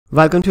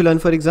Welcome to Learn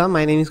for Exam.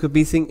 My name is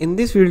Gurpreet Singh. In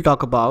this, we will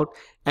talk about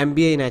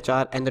MBA in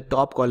HR and the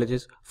top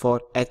colleges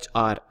for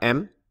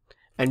HRM.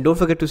 And don't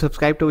forget to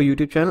subscribe to our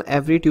YouTube channel.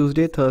 Every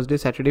Tuesday, Thursday,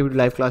 Saturday, we do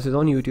live classes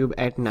on YouTube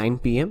at 9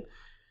 p.m.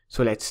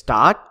 So let's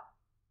start.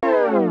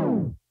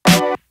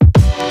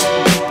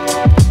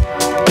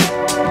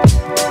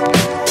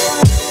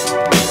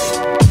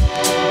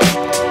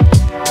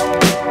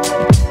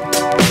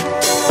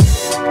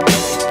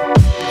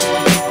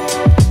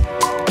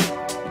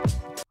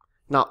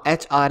 Now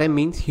HRM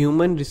means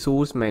human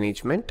resource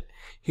management.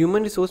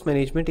 Human resource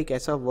management एक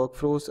ऐसा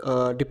workforce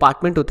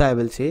department होता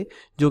है से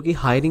जो कि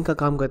hiring का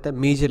काम करता है.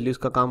 मेजरली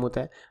उसका काम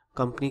होता है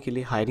कंपनी के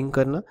लिए हायरिंग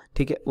करना,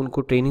 ठीक है,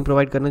 उनको ट्रेनिंग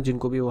प्रोवाइड करना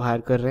जिनको भी वो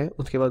हायर कर रहे हैं,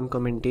 उसके बाद उनको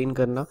मेंटेन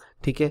करना,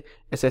 ठीक है,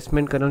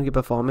 असेसमेंट करना उनकी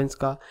परफॉर्मेंस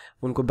का,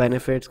 उनको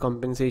बेनिफिट्स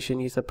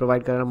कॉम्पेंसेशन ये सब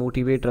प्रोवाइड करना,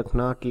 मोटिवेट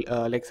रखना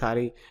लाइक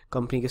सारी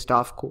कंपनी के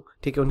स्टाफ को,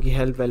 ठीक है, उनकी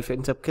हेल्थ वेलफेयर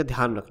इन सब का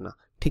ध्यान रखना,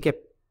 ठीक है.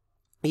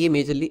 ये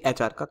मेजरली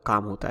एचआर का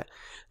काम होता है.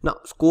 ना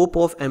scope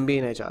of MBA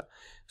in HR.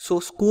 So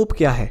scope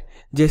क्या है?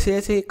 जैसे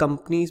जैसे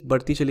कंपनीज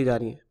बढ़ती चली जा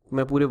रही हैं,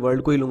 मैं पूरे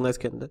वर्ल्ड को ही लूँगा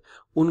इसके अंदर,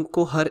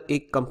 उनको हर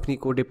एक कंपनी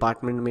को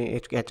डिपार्टमेंट में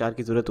एचआर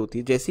की ज़रूरत होती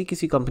है. जैसे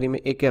किसी कंपनी में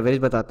एक एवरेज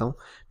बताता हूँ,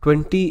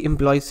 20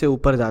 एम्प्लॉयज़ से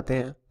ऊपर जाते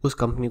हैं उस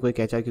कंपनी को एक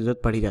एचआर की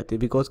ज़रूरत पड़ी जाती है.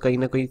 बिकॉज कहीं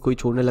ना कहीं कोई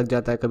छोड़ने लग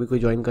जाता है, कभी कोई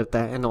ज्वाइन करता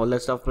है, and all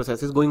that stuff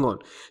process is going on.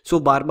 सो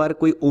बार बार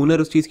कोई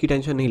ओनर उस चीज़ की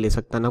टेंशन नहीं ले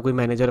सकता, ना कोई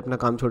मैनेजर अपना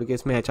काम छोड़ के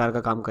इसमें एचआर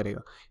का काम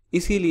करेगा.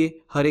 इसीलिए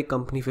हर एक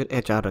कंपनी फिर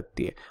एचआर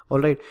रखती है.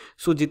 ऑलराइट.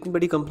 सो जितनी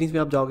बड़ी कंपनीज में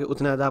आप जाओगे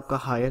उतना ज़्यादा आपका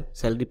हायर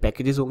सैलरी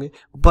पैकेजेस होंगे.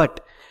 बट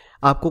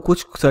आपको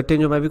कुछ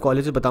सर्टेन जो मैं भी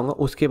कॉलेजेस बताऊंगा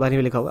उसके बारे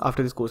में लिखा हुआ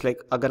आफ्टर दिस कोर्स. लाइक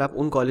अगर आप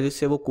उन कॉलेजेस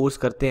से वो कोर्स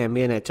करते हैं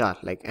MBA in HR,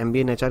 like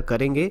MBA in HR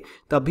करेंगे,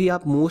 तभी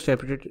आप मोस्ट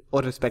रेप्यूटेड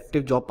और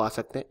रिस्पेक्टिव जॉब पा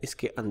सकते हैं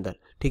इसके अंदर,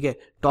 ठीक है.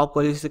 टॉप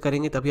कॉलेज से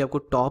करेंगे तभी आपको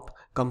टॉप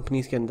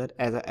कंपनीज के अंदर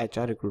एज अ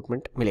एचआर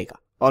रिक्रूटमेंट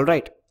मिलेगा.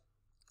 ऑलराइट.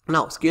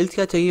 नाउ स्किल्स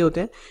क्या चाहिए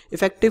होते हैं?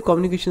 इफेक्टिव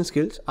कम्युनिकेशन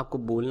स्किल्स, आपको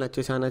बोलना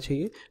अच्छे से आना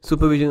चाहिए.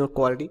 सुपरविजन और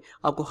क्वालिटी,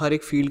 आपको हर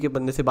एक फील्ड के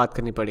बंदे से बात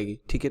करनी पड़ेगी,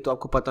 ठीक है, तो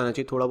आपको पता होना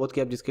चाहिए थोड़ा बहुत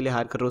कि आप जिसके लिए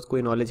हायर कर रहे हो उसको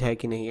कोई नॉलेज है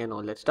कि नहीं है,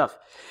 knowledge stuff.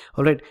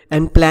 Alright.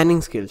 And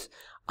planning skills,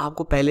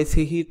 आपको पहले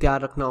से ही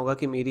तैयार रखना होगा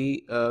कि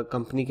मेरी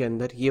कंपनी के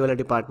अंदर ये वाला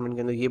डिपार्टमेंट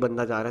के अंदर ये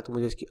बंदा जा रहा है, तो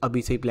मुझे इसकी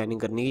अभी से ही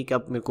प्लानिंग करनी है कि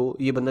अब मेरे को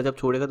ये बंदा जब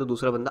छोड़ेगा तो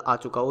दूसरा बंदा आ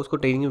चुका हो, उसको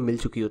ट्रेनिंग में मिल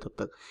चुकी हो तब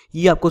तक.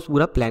 ये आपको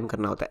पूरा प्लान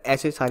करना होता है.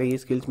 ऐसे सारे ये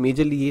स्किल्स,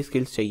 मेजरली ये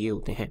स्किल्स चाहिए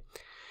होते हैं.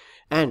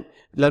 And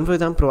learn for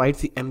exam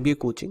provides the MBA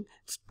coaching.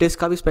 Test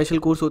का भी स्पेशल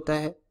कोर्स होता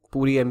है.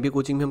 पूरी एमबीए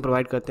कोचिंग भी हम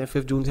प्रोवाइड करते हैं.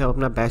 5 जून से हम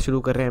अपना बैच शुरू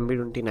कर रहे हैं एमबीए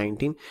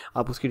 2019.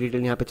 आप उसकी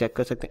डिटेल यहाँ पे चेक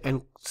कर सकते हैं.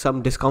 And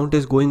some discount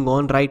is going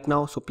on right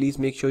now, so please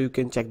make sure you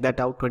can check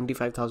that out.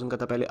 25,000 का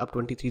था पहले, अब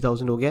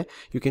 23,000 हो गया है.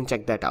 You can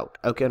check that out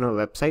okay on our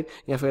website,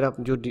 या फिर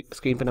आप जो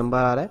स्क्रीन पे नंबर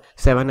आ रहा है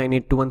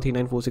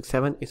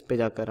 7982139467, इस पे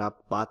जाकर आप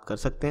बात कर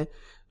सकते हैं.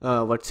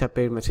 व्हाट्सएप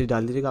पे मैसेज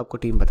डाल दीजिएगा, आपको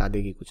टीम बता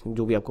देगी कुछ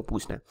जो भी आपको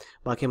पूछना है.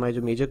 बाकी हमारे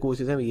जो मेजर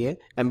कोर्सेज हैं ये है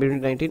एमबीए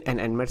 2019 एंड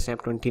एनमेट स्नैप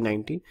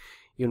 2019.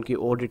 ये उनकी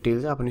और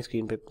डिटेल्स है, आप अपनी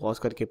स्क्रीन पे पॉज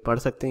करके पढ़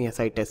सकते हैं. या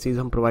सारी टेस्ट सीरीज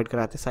हम प्रोवाइड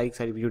कराते हैं,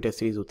 सारी वीडियो टेस्ट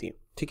सीरीज होती है,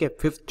 ठीक है.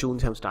 5 जून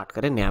से हम स्टार्ट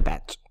करें नया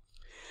बैच.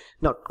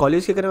 ना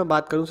कॉलेज की अगर मैं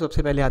बात करूँ,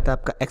 सबसे पहले आता है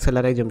आपका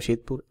XLRI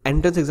जमशेदपुर.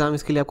 एंट्रेंस एग्जाम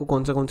इसके लिए आपको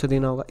कौन सा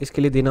देना होगा?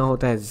 इसके लिए देना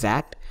होता है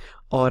जैट,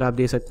 और आप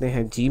दे सकते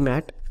हैं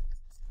GMAT.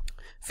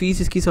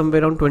 फीस इसकी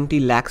समवेयर अराउंड 20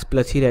 लाख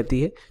प्लस ही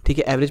रहती है, ठीक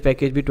है. एवरेज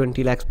पैकेज भी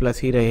 20 लाख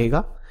प्लस ही रहेगा.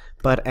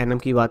 पर एनम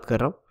की बात कर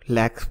रहा हूँ,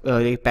 लैक्स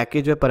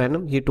पैकेज है पर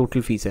एनम, ये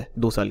टोटल फीस है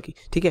 2 साल की,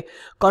 ठीक है.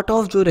 कट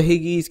ऑफ जो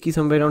रहेगी इसकी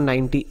समवेयर अराउंड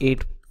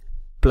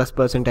 98+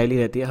 परसेंटाइल ही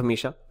रहती है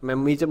हमेशा. मैं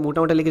मोटा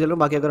मोटा लेके चल रहा हूँ.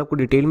 बाकी अगर आपको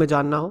डिटेल में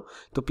जानना हो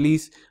तो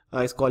प्लीज़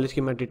इस कॉलेज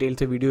की मैं डिटेल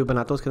से वीडियो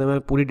बनाता हूँ, उसके अंदर मैं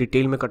पूरी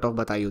डिटेल में कट ऑफ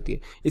बताई होती है.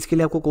 इसके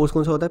लिए आपको कोर्स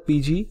कौन सा होता है?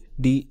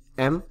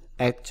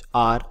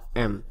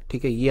 PGDMHRM,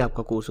 ठीक है, ये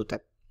आपका कोर्स होता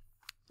है.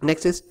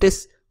 Next is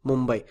TISS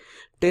Mumbai.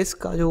 Test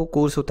का जो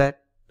कोर्स होता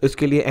है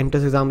उसके लिए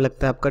एंट्रेंस एग्जाम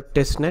लगता है आपका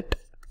टेस्ट नेट,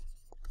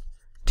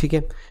 ठीक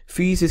है.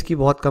 फीस इसकी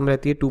बहुत कम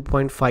रहती है,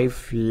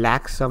 2.5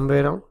 lakh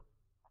somewhere around.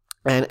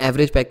 And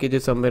average package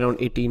is somewhere around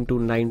 18 to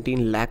 19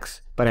 lakh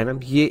per annum.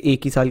 ये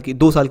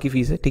 2 साल की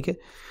फीस है, ठीक है.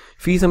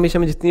 फीस हमेशा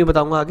मैं जितनी भी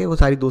बताऊंगा आगे वो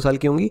सारी 2 साल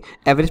की होंगी.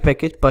 एवरेज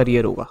पैकेज पर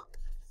ईयर होगा,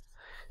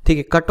 ठीक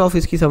है. कट ऑफ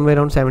इसकी समवेयर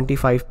अराउंड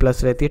 75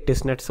 प्लस रहती है.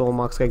 टेस्ट नेट 100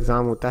 मार्क्स का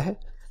एग्जाम होता है,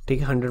 ठीक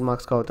है. 100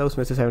 मार्क्स का होता है,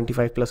 उसमें से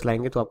 75 प्लस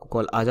लाएंगे तो आपको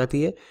कॉल आ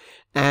जाती है.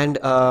 एंड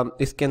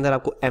इसके अंदर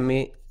आपको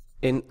MA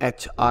इन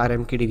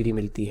HRM की डिग्री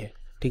मिलती है,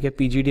 ठीक है.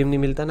 PGDM नहीं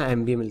मिलता ना,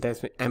 MBA मिलता है.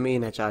 इसमें MA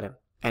in HRM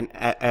and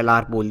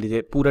LR बोल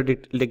दीजिए, पूरा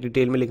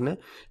डिटेल में लिखना है.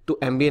 तो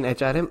MBA in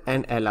HRM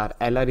and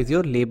LR is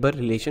your labour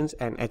relations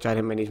and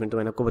HRM management, तो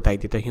मैंने आपको बताई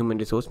दी था, human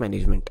resource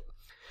management.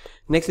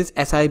 Next is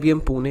SIBM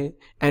Pune.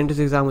 Entrance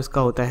exam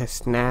इसका होता है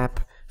स्नैप.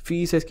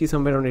 फीस है इसकी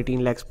somewhere around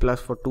 18 lakh plus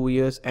for 2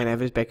 years and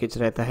average package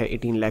रहता है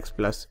 18 lakh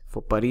plus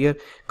for per year.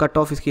 Cut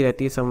off इसकी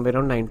रहती है somewhere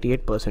around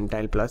 98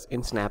 percentile plus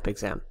in snap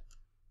exam.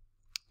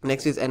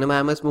 Next is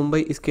NMIMS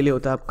Mumbai. इसके लिए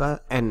होता है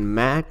आपका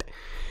NMAT.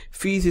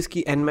 फीस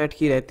इसकी NMAT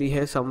की रहती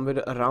है समवेयर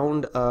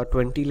अराउंड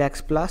 20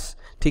 लाख प्लस,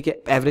 ठीक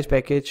है. एवरेज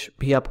पैकेज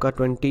भी आपका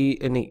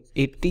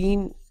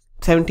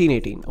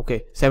 17-18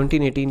 okay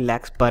 17-18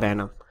 lakh per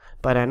annum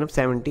per annum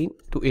 17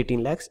 to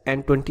 18 lakhs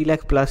and 20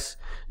 lakh plus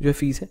जो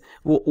फीस है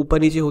वो ऊपर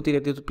नीचे होती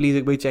रहती है। तो प्लीज़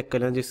एक बार चेक कर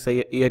लेना जिस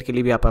ईयर के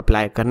लिए भी आप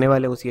अप्लाई करने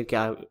वाले हैं उस ईयर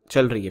क्या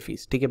चल रही है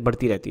फीस, ठीक है,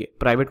 बढ़ती रहती है।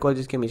 प्राइवेट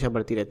कॉलेज की हमेशा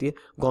बढ़ती रहती है,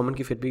 गवर्नमेंट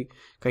की फिर भी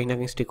कहीं ना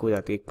कहीं स्टिक हो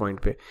जाती है एक पॉइंट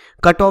पे।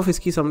 कट ऑफ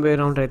इसकी समवेयर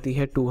अराउंड रहती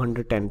है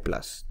 210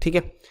 प्लस, ठीक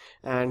है।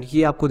 एंड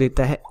ये आपको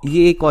देता है,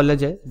 ये एक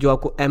कॉलेज है जो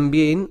आपको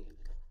MBA इन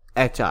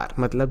HR,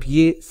 मतलब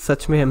ये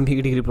सच में MBA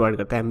की डिग्री प्रोवाइड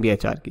करता है, MBA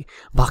HR की।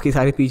 बाकी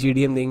सारे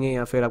PGDM देंगे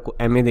या फिर आपको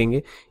MA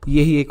देंगे,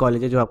 यही एक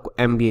कॉलेज है जो आपको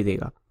MBA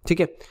देगा, ठीक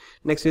है।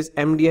 नेक्स्ट इज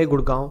MDI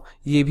गुड़गांव,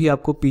 ये भी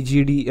आपको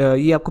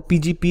ये आपको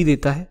PGP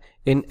देता है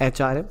इन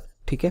HRM,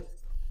 ठीक है।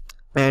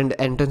 एंड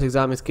एंट्रेंस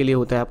एग्जाम इसके लिए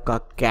होता है आपका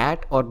CAT,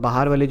 और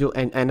बाहर वाले जो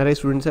NRI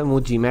स्टूडेंट्स हैं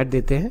वो GMAT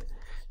देते हैं,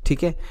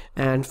 ठीक है।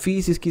 एंड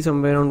फीस इसकी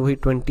समवेयर अराउंड वही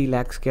 20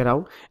 lakhs के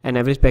अराउंड, एंड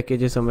एवरेज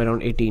पैकेज है somewhere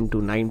around 18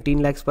 to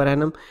 19 lakhs per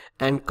annum,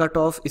 and cut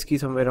off इसकी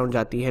समवेयर अराउंड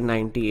जाती है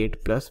 98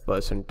 प्लस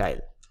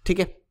परसेंटाइल, ठीक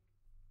है।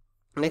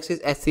 Next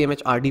is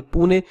SCMHRD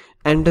Pune,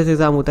 entrance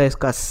exam होता है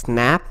इसका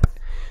स्नैप।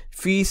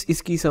 फीस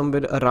इसकी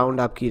समवेयर अराउंड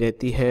आपकी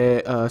रहती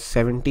है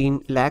 17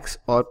 lakhs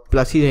और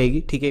प्लस ही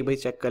रहेगी, ठीक है। एक भाई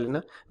चेक कर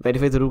लेना,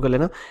 वेरीफाई ज़रूर कर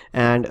लेना,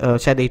 एंड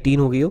शायद 18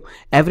 हो गई हो।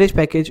 एवरेज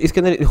पैकेज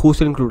इसके अंदर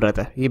हॉस्टल इंक्लूड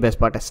रहता है, ये बेस्ट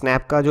पार्ट है।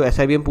 स्नैप का जो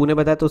SIBM पुणे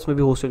बताया तो उसमें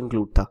भी हॉस्टल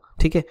इंक्लूड था,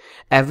 ठीक है।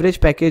 एवरेज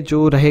पैकेज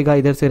जो रहेगा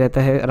इधर से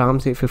रहता है आराम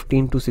से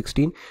 15 to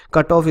 16।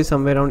 Cut off is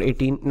somewhere around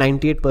 18,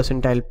 98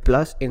 percentile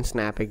plus in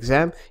snap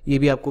exam, ये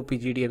भी आपको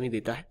PGDM ही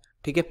देता है,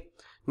 ठीक है।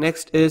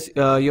 Next is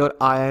your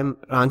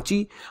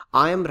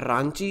IIM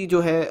Ranchi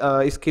जो है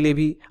इसके लिए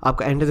भी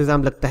आपका एंट्रेंस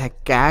एग्जाम लगता है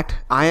CAT।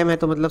 IIM है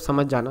तो मतलब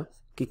समझ जाना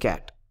कि CAT,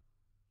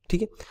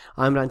 ठीक है,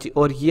 IIM रांची,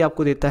 और ये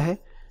आपको देता है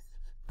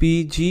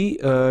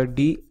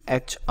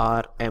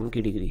PGDHRM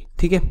की डिग्री,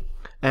 ठीक है।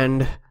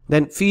 एंड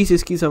देन फीस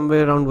इसकी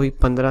समवेयर अराउंड वही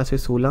 15 से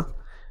 16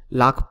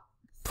 lakh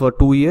for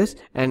 2 years,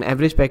 and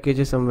average package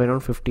है समवेयर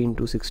अराउंड 15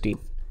 to 16,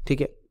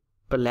 ठीक है,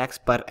 पर लैक्स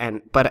पर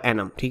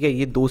एनम, ठीक है।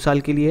 ये 2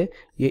 साल के लिए,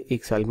 ये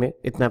 1 साल में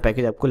इतना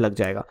पैकेज आपको लग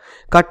जाएगा।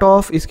 कट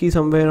ऑफ इसकी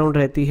समवेयर अराउंड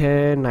रहती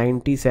है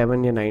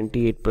 97 या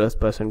 98 प्लस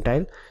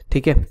परसेंटाइल,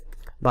 ठीक है।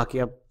 बाकी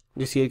आप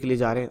जिस ईयर के लिए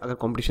जा रहे हैं अगर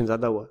कंपटीशन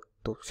ज़्यादा हुआ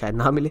तो शायद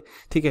ना मिले,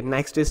 ठीक है।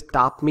 Next is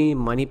टापमी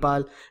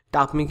Manipal.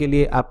 टापमी के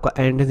लिए आपका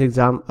एंट्रेंस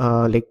एग्ज़ाम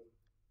लाइक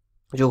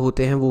जो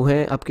होते हैं वो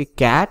हैं आपके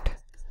CAT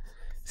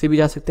से भी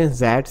जा सकते हैं,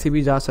 ZET से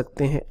भी जा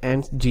सकते हैं,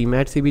 एंड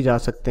GMAT से भी जा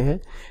सकते हैं।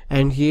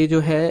 एंड ये जो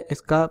है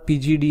इसका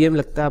PGDM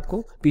लगता है,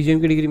 आपको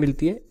PGM की डिग्री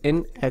मिलती है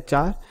इन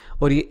HR,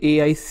 और ये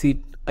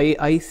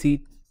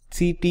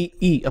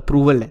AICTE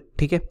अप्रूवल है,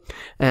 ठीक है।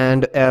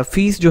 एंड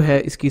फीस जो है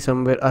इसकी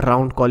समवेयर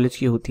अराउंड कॉलेज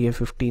की होती है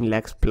 15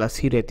 lakhs प्लस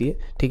ही रहती है,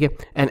 ठीक है।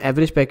 एंड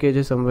एवरेज पैकेज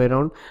है समवेयर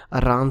अराउंड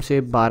आराम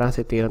से 12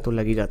 से 13 तो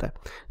लग ही जाता है।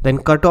 Then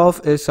cut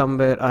off is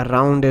somewhere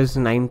around is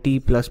 90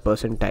 plus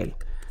percentile,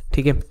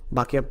 ठीक है।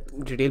 बाकी आप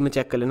डिटेल में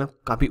चेक कर लेना,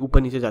 काफ़ी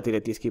ऊपर नीचे जाती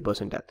रहती है इसकी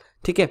परसेंटाइल,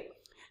 ठीक है।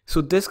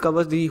 So this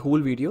covers the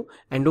whole video,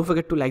 and don't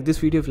forget to like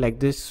this video if like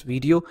this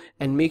video,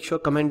 and make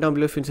sure comment down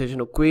below if in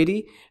session of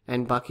query.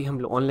 And बाकी हम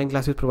लोग ऑनलाइन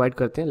क्लासेस प्रोवाइड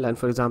करते हैं, learn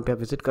for exam पे आप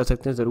visit कर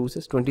सकते हैं ज़रूर से।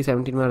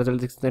 2017 में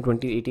रिजल्ट दिखते हैं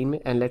 2018 में,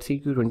 एंड लेट्स सी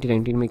कि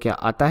 2019 में क्या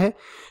आता है।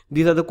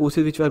 These are the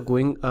courses which are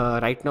going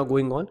right now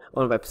going on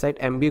website.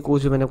 MBA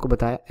course जो मैंने आपको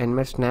बताया,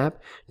 NMAT स्नैप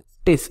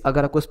टिस,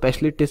 अगर आपको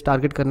स्पेशली टिस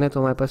टारगेट करना है तो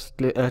हमारे पास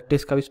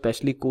टिस का भी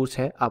स्पेशली कोर्स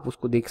है, आप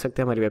उसको देख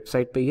सकते हैं हमारी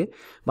वेबसाइट पे ही है।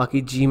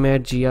 बाकी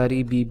GMAT,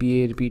 GRE,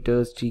 BBA,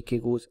 repeaters, GK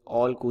course,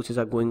 all courses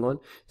are going on.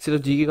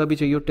 सिर्फ GK का भी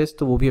चाहिए टेस्ट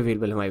तो वो भी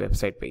अवेलेबल हमारी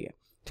वेबसाइट पे ही है,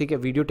 ठीक है।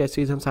 वीडियो टेस्ट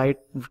सीरीज हम साइट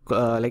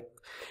लाइक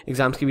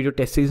एग्जाम्स की वीडियो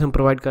टेस्ट सीरीज हम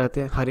प्रोवाइड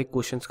कराते हैं, हर एक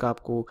क्वेश्चन का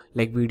आपको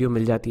लाइक वीडियो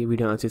मिल जाती है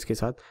वीडियो आंसर्स के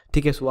साथ,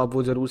 ठीक है। सो आप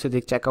वो जरूर से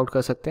चेकआउट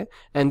कर सकते हैं।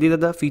 And these are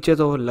the features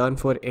of learn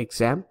for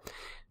exam.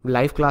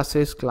 Live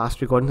classes, class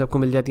recordings आपको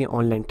मिल जाती हैं,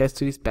 online test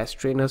series, best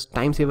trainers,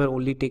 time saver,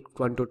 only take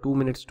 1 to 2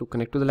 minutes to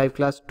connect to the live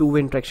class, 2-way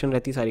interaction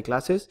रहती है सारी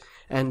classes.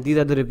 And these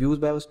are the reviews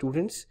by our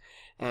students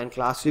and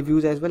class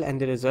reviews as well, and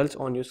the results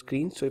on your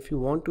screen. So if you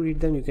want to read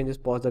them, you can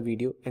just pause the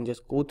video and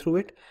just go through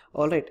it.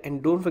 All right,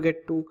 and don't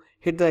forget to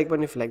hit the like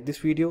button if you like this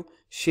video,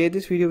 share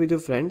this video with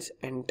your friends,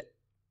 and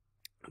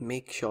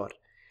make sure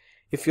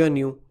if you are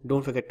new,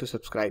 don't forget to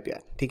subscribe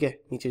यार, ठीक है।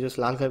 नीचे जो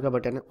लाल colour का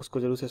button है उसको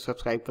जरूर से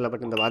सब्सक्राइब वाला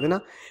बटन दबा देना।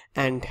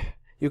 And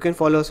you can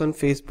follow us on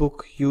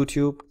Facebook,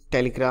 YouTube,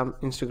 Telegram,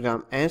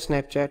 Instagram, and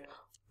Snapchat.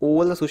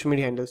 All the social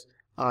media handles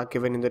are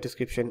given in the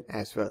description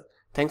as well.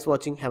 Thanks for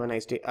watching. Have a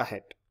nice day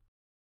ahead.